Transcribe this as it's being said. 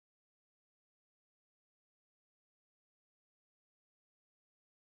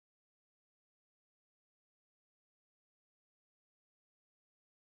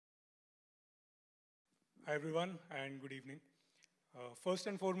Hi everyone and good evening. First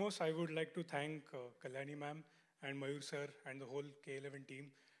and foremost, I would like to thank Kalyani ma'am and Mayur sir and the whole K11 team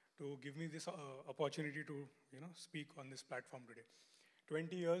to give me this opportunity to speak on this platform today.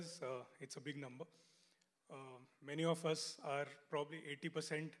 20 years, it's a big number. Many of us are probably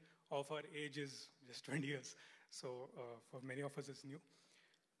 80% of our age is just 20 years. So for many of us, it's new.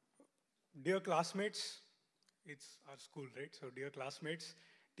 Dear classmates, it's our school, right? So dear classmates,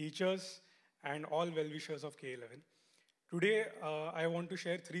 teachers, and all well-wishers of K11. Today, I want to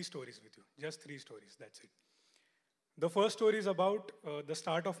share three stories with you, just three stories, that's it. The first story is about the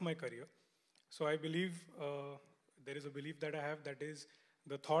start of my career. So I believe there is a belief that I have that is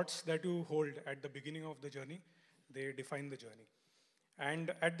the thoughts that you hold at the beginning of the journey, they define the journey.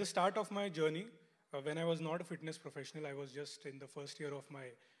 And at the start of my journey, when I was not a fitness professional, I was just in the first year of my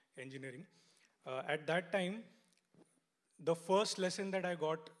engineering. At that time, the first lesson that I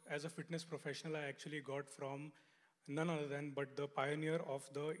got as a fitness professional, I actually got from none other than but the pioneer of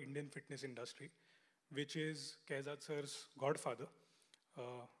the Indian fitness industry, which is Kaizad sir's godfather,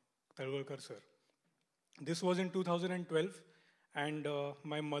 uh, Talwalkar sir. This was in 2012, and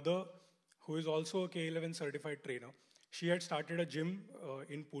my mother, who is also a K11 certified trainer, she had started a gym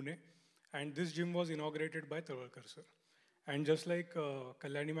in Pune, and this gym was inaugurated by Talwalkar sir. And just like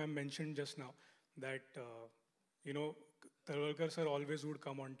Kalyani ma'am mentioned just now, that you know Talwalkar sir always would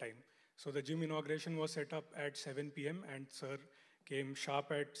come on time. So the gym inauguration was set up at 7 p.m. and sir came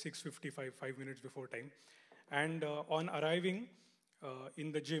sharp at 6:55, 5 minutes before time. And on arriving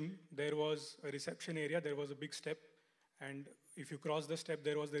in the gym, there was a reception area. There was a big step, and if you cross the step,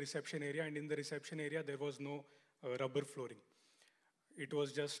 there was the reception area. And in the reception area, there was no rubber flooring. It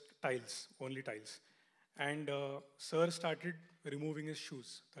was just tiles, only tiles. And sir started removing his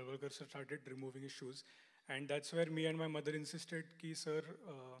shoes. Talwalkar sir started removing his shoes. And that's where me and my mother insisted, ki, sir,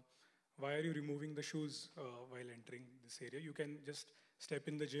 why are you removing the shoes while entering this area? You can just step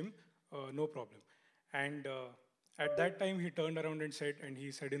in the gym, no problem. And at that time, he turned around and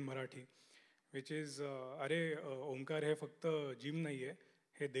he said in Marathi, which is, अरे ओमकार हे फक्त gym नाही आहे,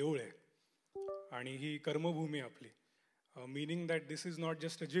 हे देऊळ आहे. आणि ही कर्मभूमी आहे आपली. Meaning that this is not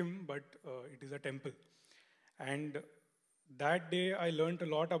just a gym, but it is a temple. And that day, I learned a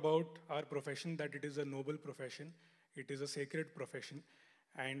lot about our profession, that it is a noble profession, it is a sacred profession,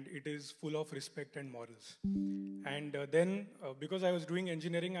 and it is full of respect and morals. And then, because I was doing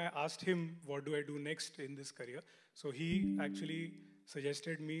engineering, I asked him, what do I do next in this career? So he actually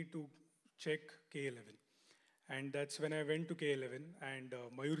suggested me to check K11. And that's when I went to K11, and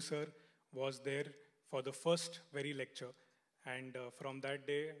Mayur sir was there for the first very lecture. And from that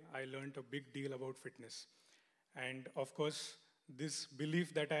day, I learned a big deal about fitness. And of course, this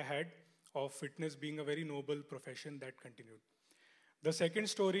belief that I had of fitness being a very noble profession, that continued. The second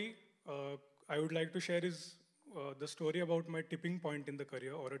story I would like to share is the story about my tipping point in the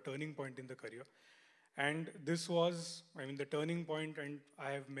career, or a turning point in the career. And this was, I mean, the turning point, and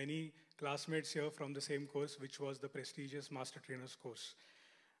I have many classmates here from the same course, which was the prestigious Master Trainers course,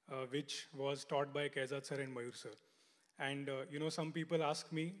 which was taught by Kaizad sir and Mayur sir. And some people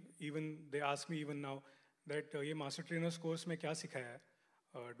ask me, even they ask me even now, that ये Master Trainers course में क्या सिखाया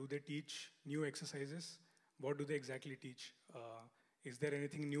है? Do they teach new exercises? What do they exactly teach? Is there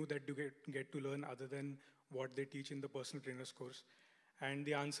anything new that you get to learn other than what they teach in the personal trainers course? And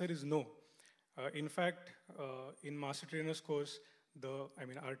the answer is no. In fact, in Master Trainers course,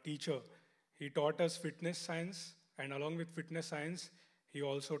 our teacher, he taught us fitness science, and along with fitness science, he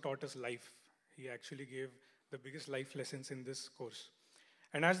also taught us life. He actually gave the biggest life lessons in this course.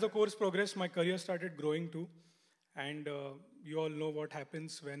 And as the course progressed, my career started growing too. And you all know what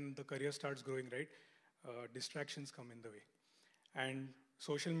happens when the career starts growing, right? Distractions come in the way. And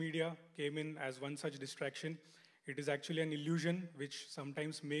social media came in as one such distraction. It is actually an illusion which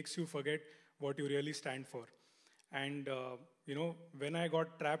sometimes makes you forget what you really stand for. And when I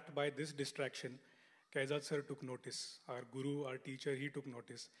got trapped by this distraction, Kaizad sir took notice. Our guru, our teacher, he took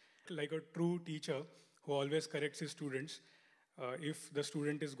notice. Like a true teacher who always corrects his students, if the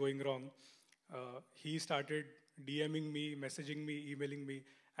student is going wrong, he started DMing me, messaging me, emailing me.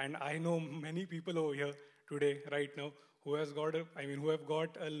 And I know many people over here today, right now, who have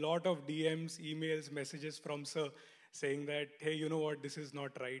got a lot of DMs, emails, messages from sir saying that, hey, you know what, this is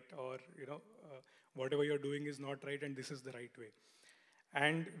not right, or whatever you're doing is not right, and this is the right way.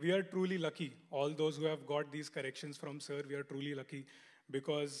 And we are truly lucky. All those who have got these corrections from sir, we are truly lucky,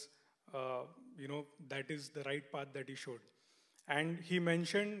 because that is the right path that he showed. And he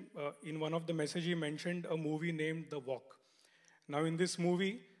mentioned, in one of the messages, he mentioned a movie named The Walk. Now in this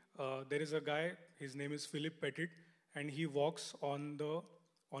movie, there is a guy, his name is Philip Petit, and he walks on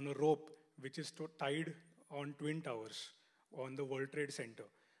a rope which is tied on Twin Towers on the World Trade Center.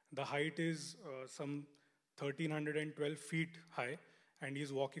 The height is some 1,312 feet high, and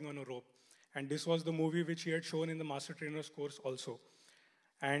he's walking on a rope. And this was the movie which he had shown in the Master Trainer's course also.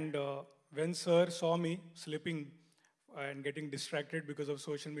 And when Sir saw me slipping and getting distracted because of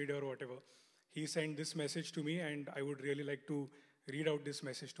social media or whatever, he sent this message to me, and I would really like to read out this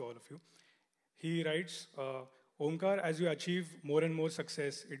message to all of you. He writes, Omkar, as you achieve more and more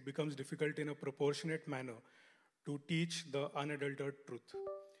success, it becomes difficult in a proportionate manner to teach the unadulterated truth.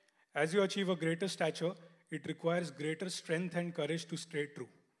 As you achieve a greater stature, it requires greater strength and courage to stay true.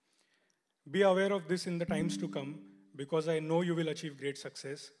 Be aware of this in the times to come, because I know you will achieve great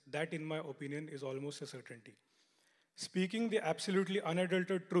success. That, in my opinion, is almost a certainty. Speaking the absolutely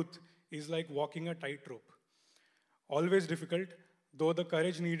unadulterated truth is like walking a tightrope. Always difficult, though the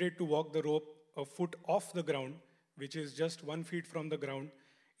courage needed to walk the rope a foot off the ground, which is just 1 foot from the ground,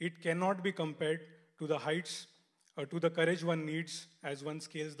 it cannot be compared to the heights, to the courage one needs as one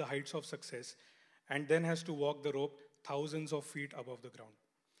scales the heights of success and then has to walk the rope thousands of feet above the ground.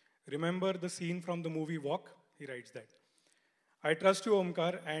 Remember the scene from the movie Walk? He writes that. I trust you,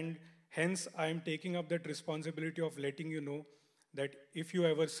 Omkar, and hence I am taking up that responsibility of letting you know that if you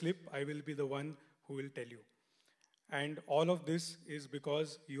ever slip, I will be the one who will tell you. And all of this is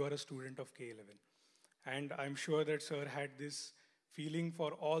because you are a student of K11. And I'm sure that Sir had this feeling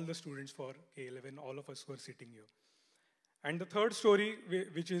for all the students for K11, all of us who are sitting here. And the third story,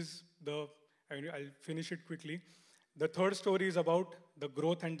 which is I'll finish it quickly. The third story is about the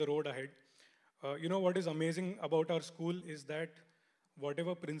growth and the road ahead. You know what is amazing about our school is that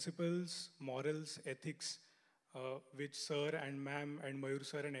whatever principles, morals, ethics, which Sir and Ma'am and Mayur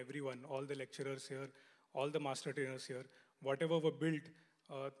Sir and everyone, all the lecturers here, all the master trainers here, whatever were built,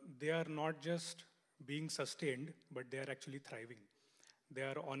 they are not just being sustained, but they are actually thriving. They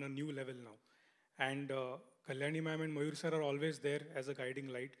are on a new level now. And Kalyani Ma'am and Mayur Sir are always there as a guiding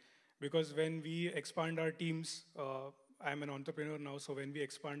light, because when we expand our teams, I'm an entrepreneur now, so when we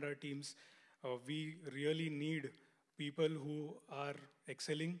expand our teams, we really need people who are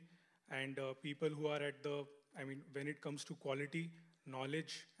excelling and people who are at the, when it comes to quality,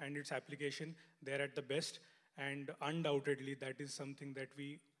 knowledge and its application, they're at the best. And undoubtedly, that is something that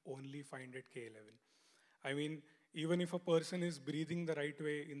we only find at K11. Even if a person is breathing the right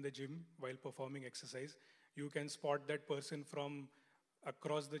way in the gym while performing exercise, you can spot that person from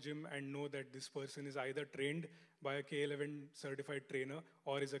across the gym and know that this person is either trained by a K11 certified trainer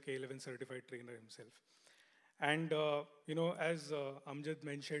or is a K11 certified trainer himself. And as Amjad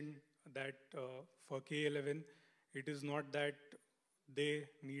mentioned, that for K11, it is not that they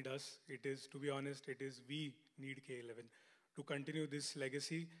need us. It is, to be honest, it is we need K11 to continue this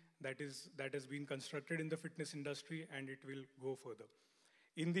legacy that has been constructed in the fitness industry, and it will go further.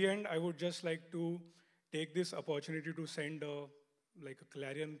 In the end, I would just like to take this opportunity to send a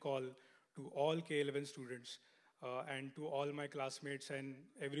clarion call to all K11 students and to all my classmates and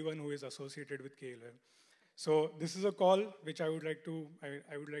everyone who is associated with K11. So this is a call which I would like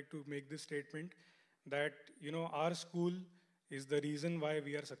to make this statement that our school is the reason why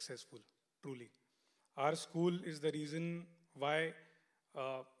we are successful, truly. Our school is the reason why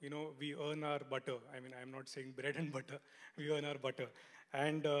we earn our butter. I'm not saying bread and butter, we earn our butter.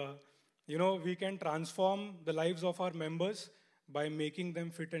 And we can transform the lives of our members by making them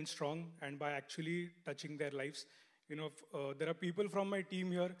fit and strong and by actually touching their lives. There are people from my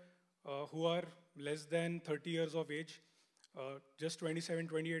team here who are less than 30 years of age, just 27,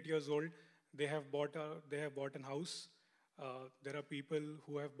 28 years old. They have bought a house. There are people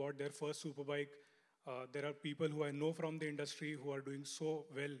who have bought their first superbike. There are people who I know from the industry who are doing so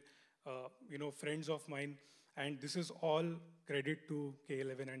well, friends of mine. And this is all credit to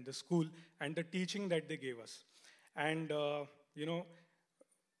K11 and the school and the teaching that they gave us. And,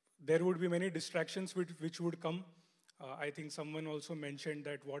 there would be many distractions which would come. I think someone also mentioned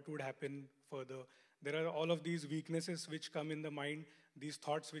that what would happen further. There are all of these weaknesses which come in the mind, these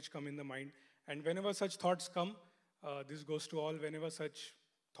thoughts which come in the mind. And whenever such thoughts come, this goes to all, whenever such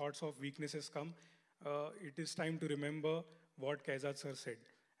thoughts of weaknesses come, it is time to remember what Kaizad sir said.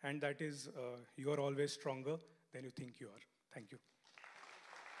 And that is, you are always stronger than you think you are. Thank you.